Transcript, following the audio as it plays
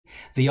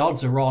the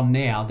odds are on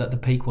now that the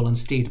peak will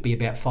instead be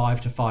about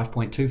 5 to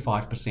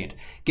 5.25%.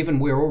 Given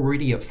we're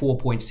already at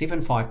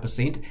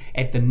 4.75%,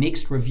 at the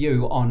next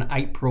review on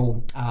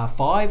April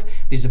 5,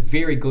 there's a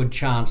very good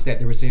chance that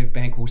the Reserve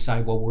Bank will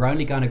say, well, we're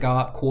only going to go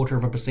up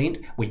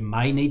 0.25%. We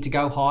may need to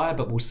go higher,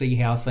 but we'll see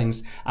how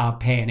things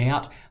pan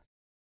out.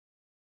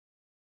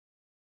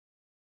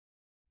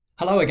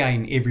 Hello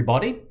again,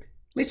 everybody.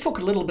 Let's talk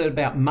a little bit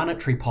about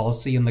monetary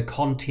policy in the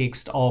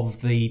context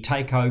of the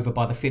takeover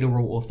by the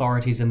federal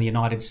authorities in the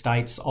United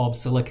States of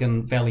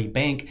Silicon Valley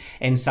Bank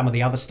and some of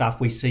the other stuff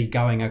we see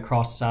going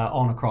across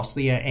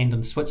there and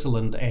in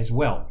Switzerland as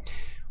well.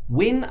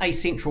 When a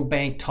central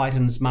bank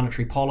tightens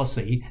monetary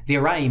policy,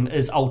 their aim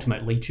is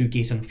ultimately to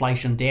get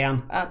inflation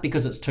down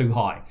because it's too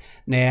high.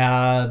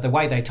 Now, the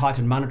way they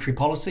tighten monetary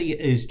policy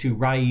is to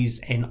raise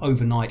an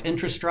overnight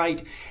interest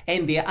rate,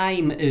 and their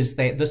aim is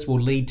that this will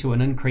lead to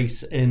an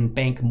increase in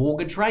bank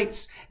mortgage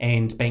rates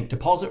and bank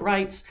deposit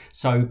rates,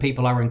 so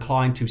people are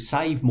inclined to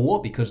save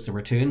more because the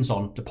returns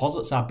on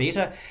deposits are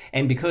better,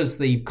 and because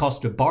the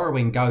cost of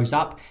borrowing goes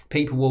up,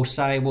 people will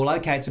say, well,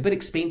 okay, it's a bit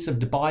expensive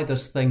to buy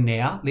this thing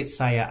now, let's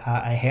say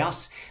a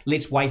house,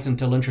 let's wait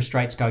until interest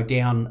rates go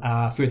down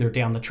further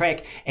down the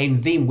track,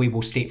 and then we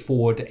will step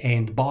forward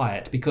and buy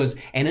it, because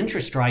an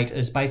interest rate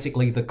is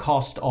basically the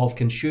cost of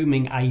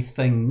consuming a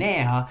thing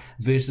now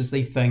versus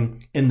the thing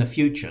in the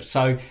future.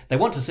 So they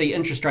want to see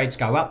interest rates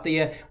go up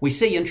there. We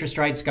see interest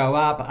rates go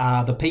up.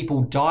 The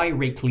people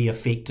directly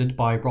affected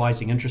by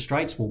rising interest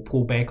rates will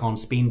pull back on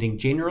spending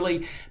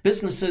generally.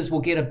 Businesses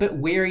will get a bit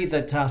wary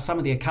that some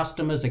of their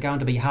customers are going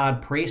to be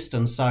hard pressed,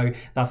 and so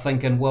they're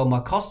thinking, well, my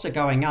costs are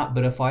going up,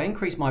 but if I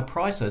increase my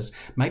prices,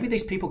 maybe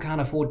these people can't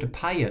afford to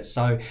pay it.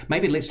 So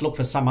maybe let's look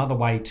for some other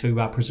way to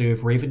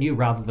preserve revenue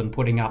rather than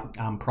putting up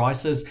prices.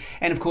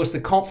 And of course,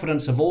 the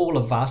confidence of all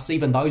of us,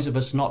 even those of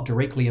us not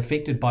directly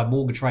affected by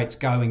mortgage rates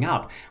going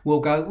up, will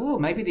go, oh,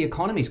 maybe the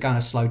economy is going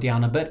to slow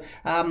down a bit.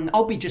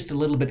 I'll be just a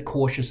little bit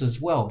cautious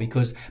as well,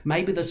 because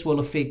maybe this will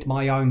affect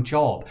my own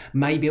job.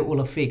 Maybe it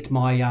will affect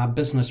my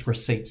business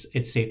receipts,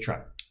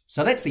 etc.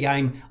 So that's the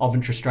aim of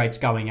interest rates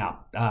going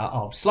up,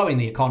 of slowing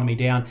the economy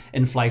down.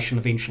 Inflation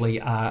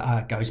eventually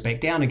goes back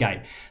down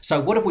again.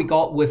 So what have we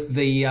got with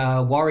the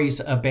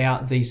worries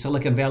about the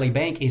Silicon Valley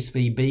Bank,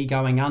 SVB,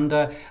 going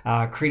under,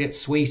 Credit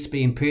Suisse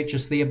being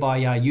purchased there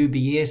by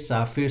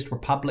UBS, First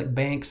Republic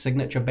Bank,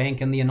 Signature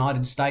Bank in the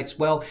United States?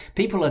 Well,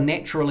 people are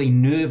naturally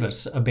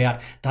nervous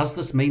about, does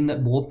this mean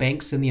that more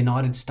banks in the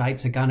United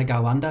States are going to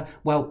go under?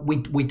 Well,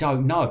 we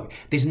don't know.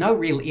 There's no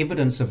real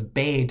evidence of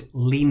bad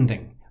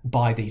lending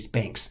by these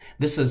banks.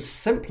 This is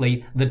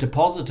simply the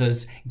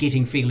depositors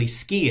getting fairly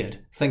scared,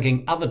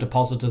 thinking other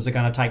depositors are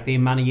going to take their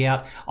money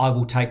out, I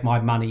will take my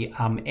money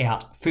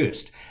out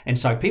first. And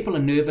so people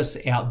are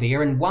nervous out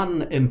there, and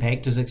one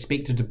impact is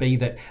expected to be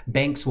that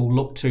banks will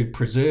look to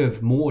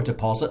preserve more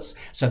deposits,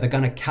 so they're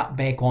going to cut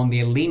back on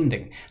their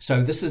lending.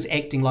 So this is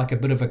acting like a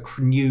bit of a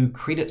new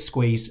credit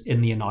squeeze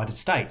in the United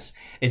States.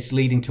 It's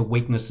leading to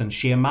weakness in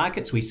share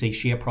markets. We see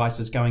share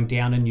prices going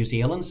down in New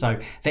Zealand, so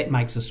that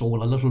makes us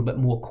all a little bit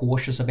more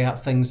cautious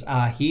about things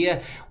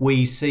here.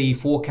 We see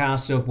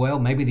forecasts of, well,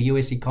 maybe the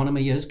US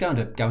economy is going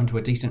to go into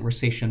a decent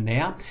recession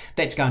now.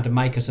 That's going to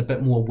make us a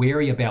bit more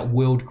wary about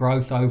world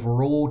growth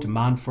overall,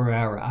 demand for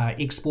our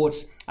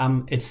exports,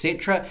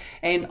 etc.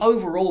 And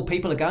overall,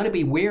 people are going to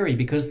be wary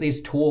because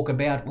there's talk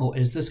about, well,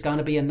 is this going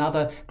to be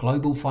another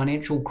global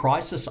financial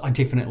crisis? I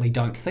definitely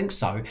don't think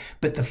so.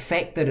 But the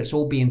fact that it's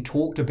all being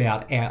talked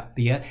about out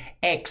there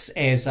acts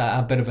as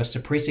a bit of a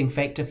suppressing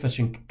factor for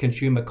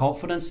consumer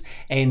confidence.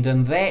 And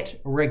in that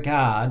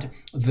regard,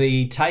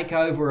 the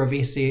takeover of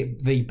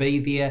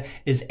SVB there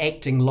is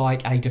acting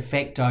like a de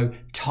facto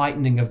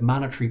tightening of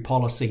monetary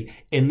policy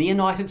in the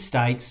United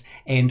States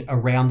and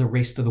around the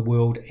rest of the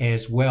world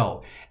as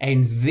well.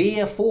 And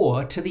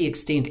therefore, to the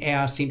extent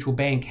our central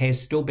bank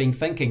has still been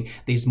thinking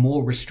there's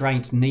more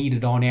restraint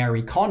needed on our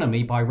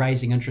economy by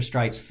raising interest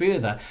rates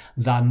further,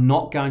 they're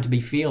not going to be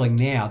feeling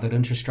now that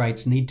interest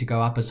rates need to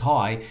go up as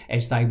high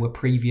as they were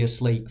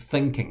previously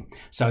thinking.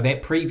 So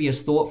that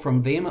previous thought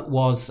from them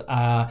was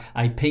a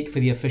peak for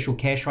the official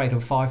cash rate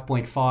of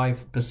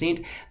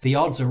 5.5%. The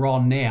odds are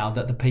on now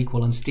that the peak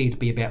will instead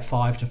be about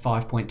 5 to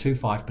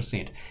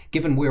 5.25%.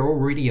 Given we're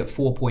already at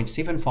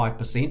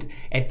 4.75%,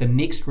 at the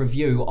next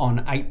review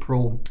on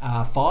April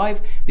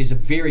 5, there's a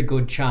very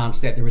good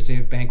chance that the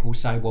Reserve Bank will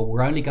say, well,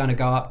 we're only going to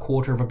go up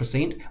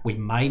 0.25%. We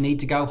may need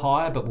to go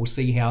higher, but we'll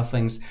see how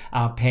things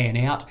pan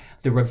out.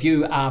 The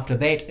review after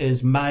that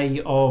is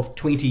May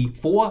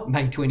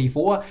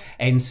 24,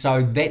 and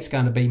so that's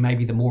going to be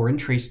maybe the more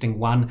interesting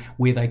one,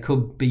 where they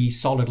could be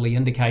solidly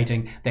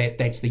indicating that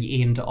that's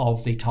the end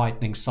of the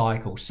tightening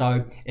cycle.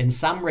 So in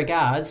some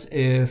regards,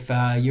 if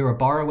you're a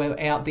borrower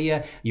out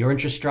there, your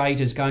interest rate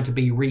is going to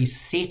be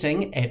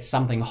resetting at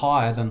something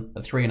higher than the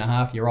 3.5%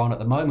 2.5 year on at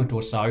the moment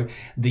or so,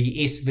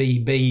 the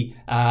SVB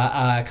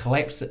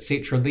collapse,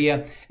 etc.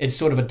 there, it's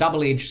sort of a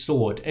double-edged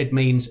sword. It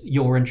means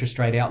your interest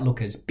rate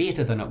outlook is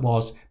better than it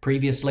was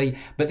previously,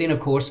 but then of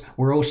course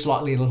we're all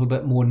slightly a little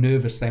bit more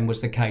nervous than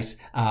was the case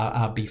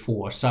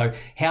before. So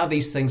how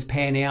these things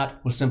pan out,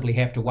 we'll simply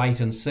have to wait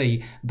and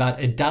see,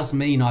 but it does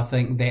mean, I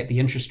think, that the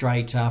interest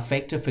rate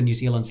factor for New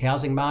Zealand's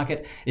housing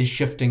market is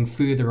shifting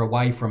further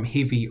away from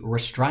heavy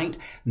restraint,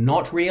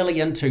 not really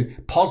into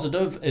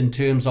positive in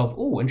terms of,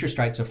 oh, interest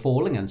rates are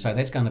falling, and so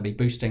that's going to be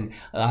boosting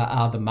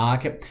the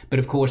market. But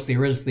of course,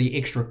 there is the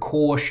extra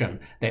caution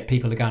that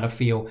people are going to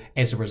feel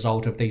as a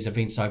result of these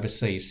events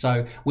overseas.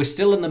 So we're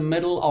still in the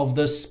middle of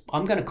this,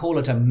 I'm going to call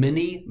it a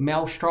mini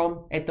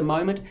maelstrom at the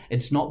moment.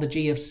 It's not the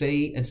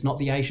GFC, it's not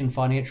the Asian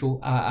financial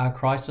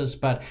crisis,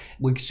 but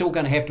we're still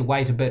going to have to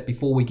wait a bit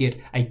before we get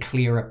a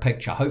clearer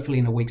picture. Hopefully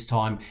in a week's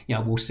time,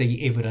 we'll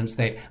see evidence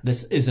that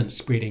this isn't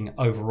spreading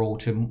overall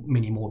to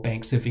many more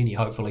banks, if any,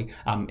 hopefully,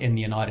 in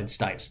the United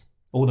States.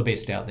 All the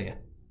best out there.